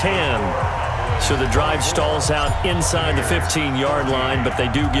at 10. So the drive stalls out inside the 15-yard line, but they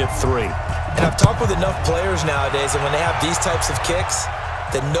do get 3. And I've talked with enough players nowadays, and when they have these types of kicks,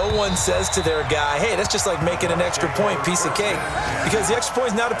 that no one says to their guy, hey, that's just like making an extra point, piece of cake. Because the extra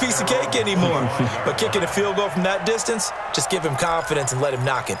point is not a piece of cake anymore. But kicking a field goal from that distance, just give him confidence and let him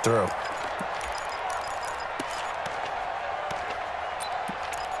knock it through.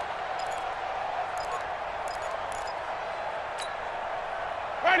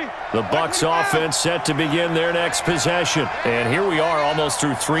 The Bucs offense set to begin their next possession. And here we are almost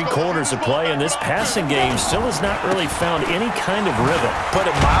through 3 quarters of play, and this passing game still has not really found any kind of rhythm. Put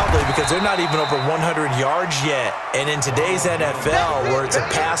it mildly, because they're not even over 100 yards yet. And in today's NFL, where it's a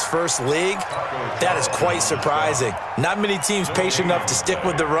pass-first league, that is quite surprising. Not many teams patient enough to stick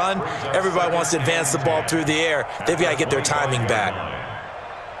with the run. Everybody wants to advance the ball through the air. They've got to get their timing back.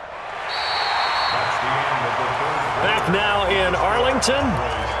 Back now in Arlington.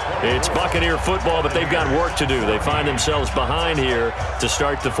 It's Buccaneer football, but they've got work to do. They find themselves behind here to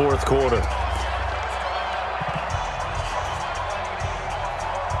start the 4th quarter.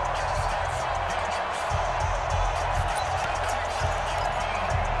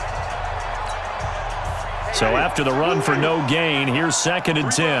 So after the run for no gain, here's 2nd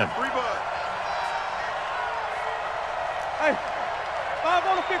and 10. Hey, 5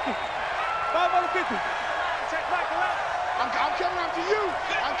 on the 50. 5 on the 50. Check back around. I'm coming after you.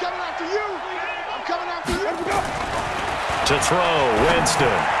 I'm coming after you. I'm coming after you. Let's go. To throw,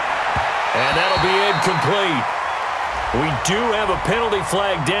 Winston. And that'll be incomplete. We do have a penalty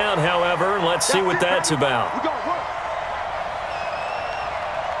flag down, however, and let's see what that's about. We got work.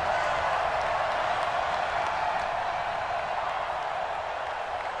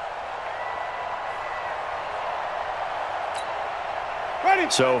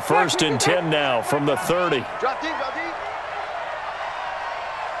 So 1st and 10 now from the 30. Drop deep, drop deep.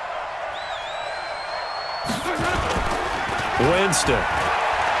 Winston.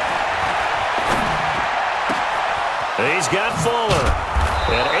 He's got Fuller.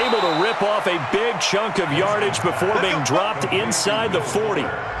 And able to rip off a big chunk of yardage before being dropped inside the 40.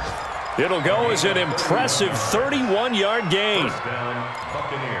 It'll go as an impressive 31-yard gain.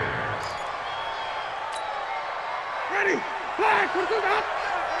 Buccaneers. Ready? Flag, put it up.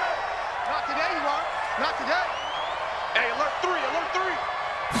 Not today, you are. Not today. Hey, alert 3, alert 3.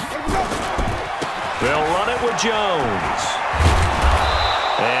 Let's go. They'll run it with Jones.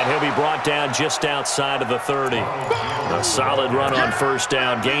 And he'll be brought down just outside of the 30. A solid run on 1st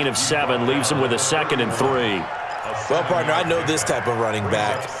down. Gain of 7 leaves him with a 2nd and 3. Well, partner, I know this type of running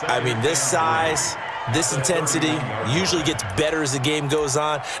back. I mean, this size, this intensity usually gets better as the game goes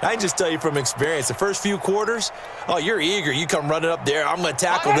on. I can just tell you from experience, the first few quarters, oh, you're eager. You come running up there, I'm going to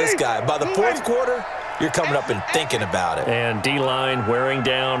tackle this guy. By the 4th quarter, you're coming up and thinking about it. And D-line wearing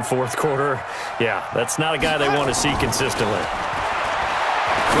down 4th quarter. Yeah, that's not a guy they want to see consistently.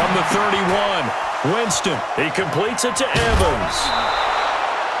 From the 31, Winston. He completes it to Evans.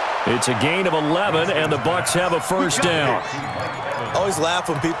 It's a gain of 11, and the Bucs have a 1st down. I always laugh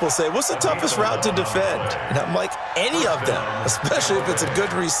when people say, what's the toughest route to defend? And I'm like, any of them, especially if it's a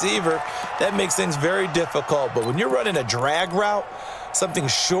good receiver. That makes things very difficult. But when you're running a drag route, something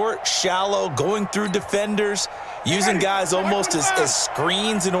short, shallow, going through defenders, using guys almost as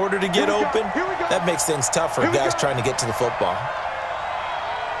screens in order to get open, that makes things tough for guys trying to get to the football.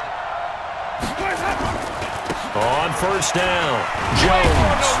 On 1st down,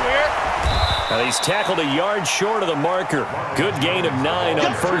 Jones. And he's tackled a yard short of the marker. Good gain of 9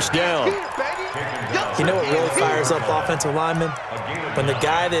 on 1st down. You know what really fires up offensive linemen? When the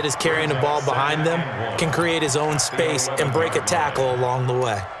guy that is carrying the ball behind them can create his own space and break a tackle along the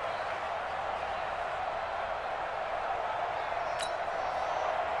way.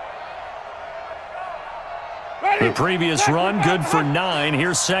 The previous run, good for 9.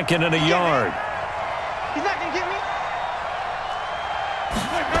 Here's 2nd and a yard. He's not going to get me.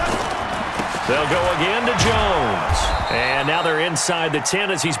 They'll go again to Jones. And now they're inside the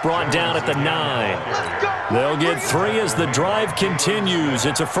 10 as he's brought down at the 9. They'll get 3 as the drive continues.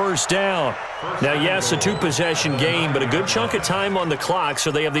 It's a 1st down. Now, yes, a 2-possession game, but a good chunk of time on the clock,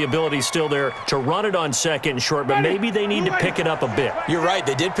 so they have the ability still there to run it on 2nd and short, but maybe they need to pick it up a bit. You're right.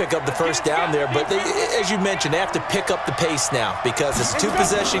 They did pick up the 1st down there, but they, as you mentioned, they have to pick up the pace now because it's a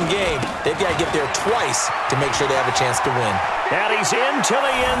 2-possession game. They've got to get there twice to make sure they have a chance to win. And he's into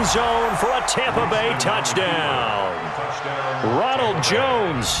the end zone for a Tampa Bay touchdown. Ronald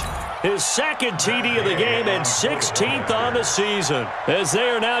Jones, his 2nd TD of the game and 16th on the season, as they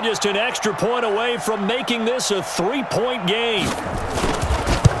are now just an extra point away from making this a 3-point game.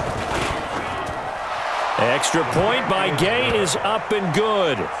 Extra point by Gay is up and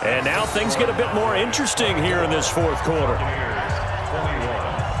good. And now things get a bit more interesting here in this fourth quarter.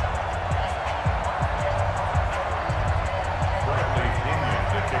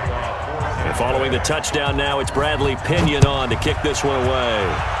 And following the touchdown now, it's Bradley Pinion on to kick this one away.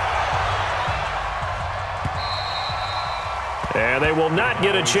 And they will not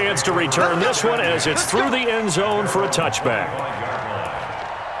get a chance to return this one as it's through the end zone for a touchback.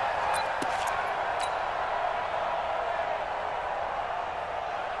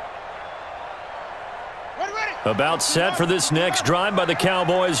 About set for this next drive by the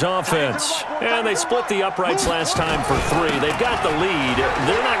Cowboys offense. And they split the uprights last time for 3. They've got the lead.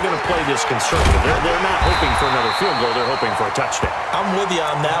 They're not going to play this conservative. They're not hoping for another field goal. They're hoping for a touchdown. I'm with you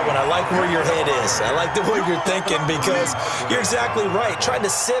on that one. I like where your head is. I like the way you're thinking because you're exactly right. Trying to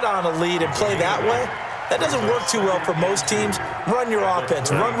sit on a lead and play that way, that doesn't work too well for most teams. Run your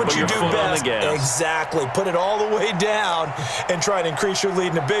offense. Run what you do best. Exactly. Put it all the way down and try and increase your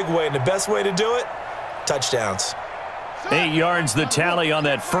lead in a big way. And the best way to do it, touchdowns. 8 yards the tally on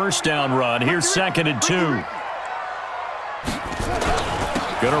that first down run. Here's 2nd and 2.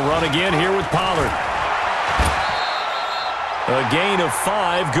 Gonna run again here with Pollard. A gain of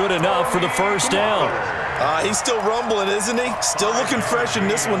 5, good enough for the first down. He's still rumbling, isn't he? Still looking fresh in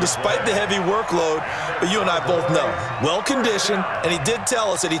this one despite the heavy workload. But you and I both know, well-conditioned, and he did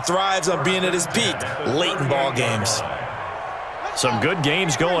tell us that he thrives on being at his peak late in ball games. Some good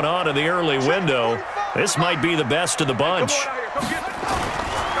games going on in the early window. This might be the best of the bunch.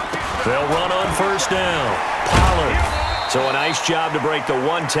 They'll run on first down. Pollard. So a nice job to break the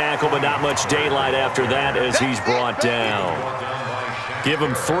 1 tackle, but not much daylight after that as he's brought down. Give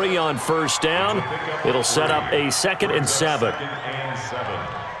him 3 on first down. It'll set up a 2nd and 7.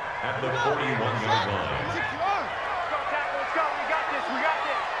 At the 41-yard line.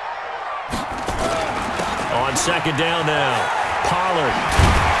 On 2nd down now. Pollard.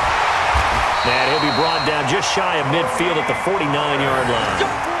 And he'll be brought down just shy of midfield at the 49-yard line.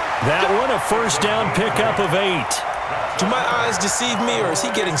 That one, a first down pickup of 8. Do my eyes deceive me, or is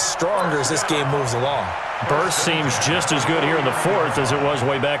he getting stronger as this game moves along? Burst seems just as good here in the 4th as it was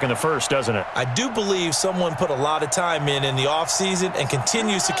way back in the 1st, doesn't it? I do believe someone put a lot of time in the offseason and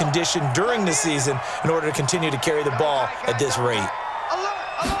continues to condition during the season in order to continue to carry the ball at this rate.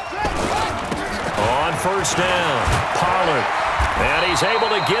 On first down, Pollard. And he's able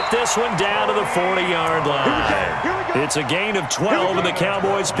to get this one down to the 40-yard line. It's a gain of 12, and the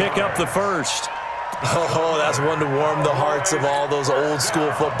Cowboys pick up the first. Oh, that's one to warm the hearts of all those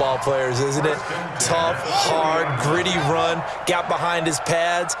old-school football players, isn't it? Tough, hard, gritty run, got behind his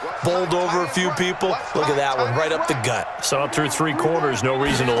pads, bowled over a few people. Look at that one, right up the gut. Saw it through 3 quarters, no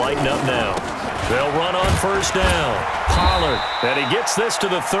reason to lighten up now. They'll run on first down. Pollard, and he gets this to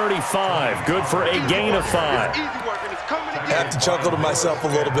the 35. Good for a gain of 5. I have to chuckle to myself a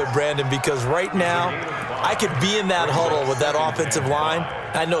little bit, Brandon, because right now I could be in that huddle with that offensive line.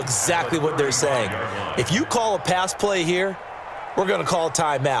 I know exactly what they're saying. If you call a pass play here, we're going to call a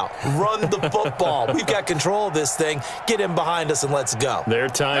timeout. Run the football. We've got control of this thing. Get in behind us and let's go. Their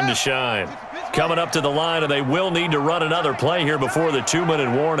time to shine. Coming up to the line, and they will need to run another play here before the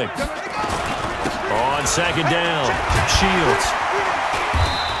 2-minute warning. On 2nd down, Shields.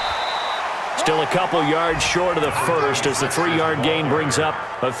 Still a couple yards short of the first as the 3-yard gain brings up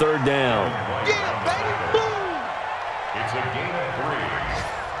a 3rd down. It's a gain of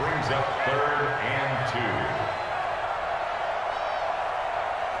 3. Brings up 3rd and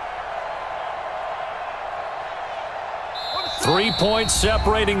 2. 3 points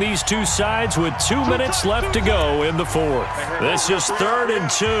separating these two sides with 2 minutes left to go in the 4th. This is 3rd and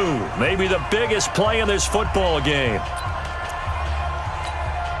 2. Maybe the biggest play in this football game.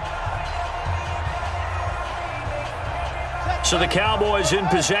 So the Cowboys in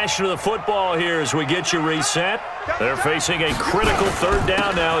possession of the football here as we get you reset. They're facing a critical 3rd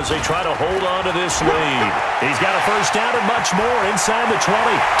down now as they try to hold on to this lead. He's got a first down and much more inside the 20.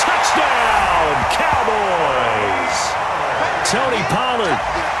 Touchdown, Cowboys! Tony Pollard,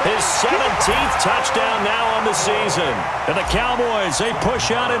 his 17th touchdown now on the season. And the Cowboys, they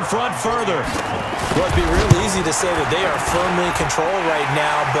push out in front further. Well, it'd be real easy to say that they are firmly in control right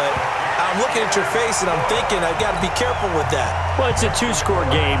now, but I'm looking at your face and I'm thinking I've got to be careful with that. Well, it's a 2-score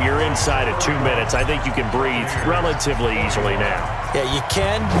game. You're inside of 2 minutes. I think you can breathe relatively easily now. Yeah, you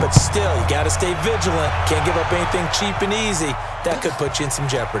can, but still, you got to stay vigilant. Can't give up anything cheap and easy. That could put you in some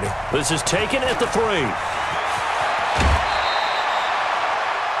jeopardy. This is taken at the 3.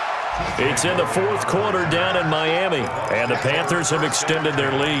 It's in the 4th quarter down in Miami, and the Panthers have extended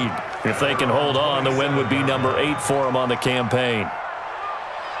their lead. If they can hold on, the win would be number 8 for them on the campaign.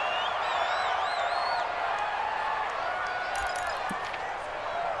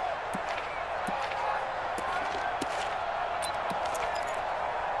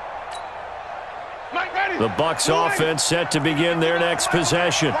 The Bucs offense set to begin their next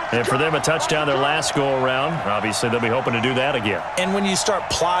possession. And for them, a touchdown their last go-around. Obviously, they'll be hoping to do that again. And when you start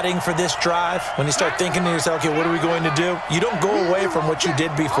plotting for this drive, when you start thinking to yourself, okay, what are we going to do? You don't go away from what you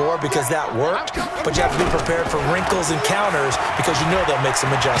did before because that worked, but you have to be prepared for wrinkles and counters because you know they'll make some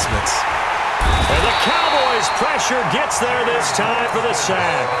adjustments. And the Cowboys' pressure gets there this time for the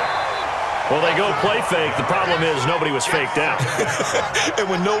sack. Well, they go play fake. The problem is nobody was faked out. And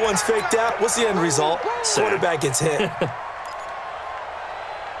when no one's faked out, what's the end result? Quarterback gets hit.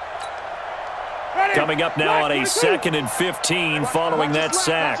 Coming up now on a 2nd and 15 following that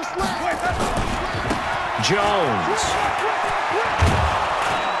sack. Jones.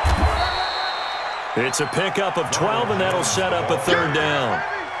 It's a pickup of 12, and that'll set up a 3rd down.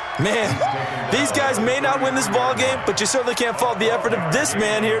 Man, these guys may not win this ball game, but you certainly can't fault the effort of this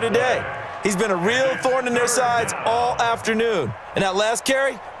man here today. He's been a real thorn in their sides all afternoon. And that last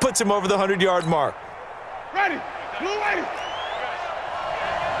carry puts him over the 100-yard mark. Ready. Blue ready.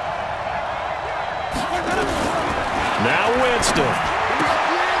 Now Winston.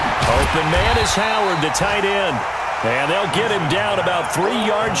 Open man is Howard, the tight end. And they'll get him down about 3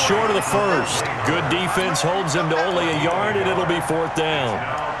 yards short of the first. Good defense holds him to only a yard, and it'll be 4th down.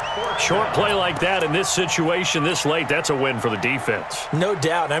 Short play like that in this situation this late, that's a win for the defense. No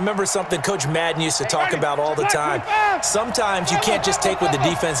doubt. And I remember something Coach Madden used to talk about all the time. Sometimes you can't just take what the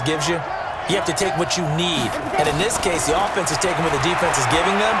defense gives you. You have to take what you need. And in this case, the offense is taking what the defense is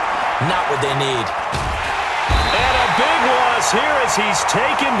giving them, not what they need. And a big loss here as he's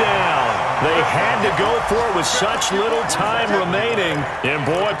taken down. They had to go for it with such little time remaining. And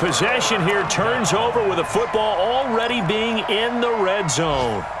boy, possession here turns over with the football already being in the red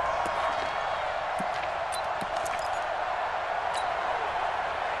zone.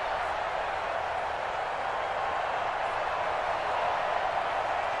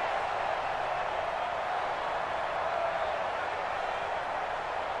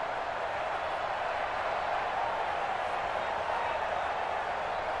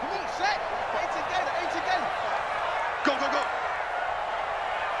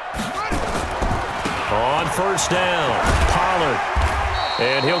 On 1st down, Pollard.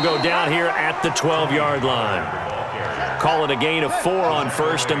 And he'll go down here at the 12-yard line. Call it a gain of 4 on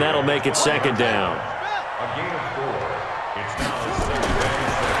 1st, and that'll make it 2nd down. A gain of 4. It's now the 2nd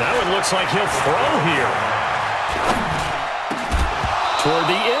down. That one looks like he'll throw here. Toward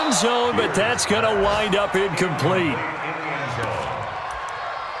the end zone, but that's going to wind up incomplete. In the end zone.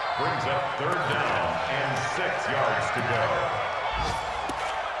 Brings up 3rd down and 6 yards to go.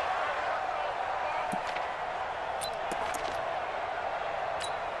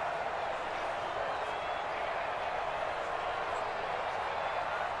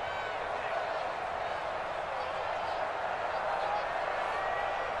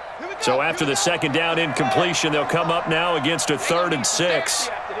 So after the 2nd down incompletion, they'll come up now against a 3rd and 6.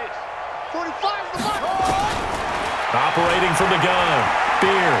 Operating from the gun,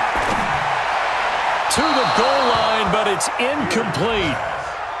 Beard. To the goal line, but it's incomplete.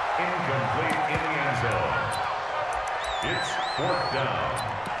 Incomplete in the end zone. It's 4th down.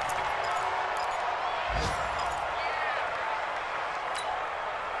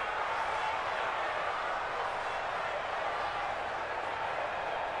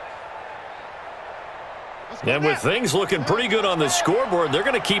 And with things looking pretty good on the scoreboard, they're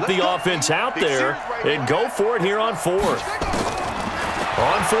going to keep the offense out there and go for it here on 4th.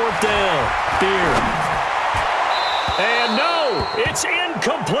 On 4th down, Beard. And no, it's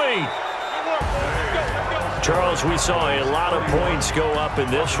incomplete. Charles, we saw a lot of points go up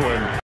in this one.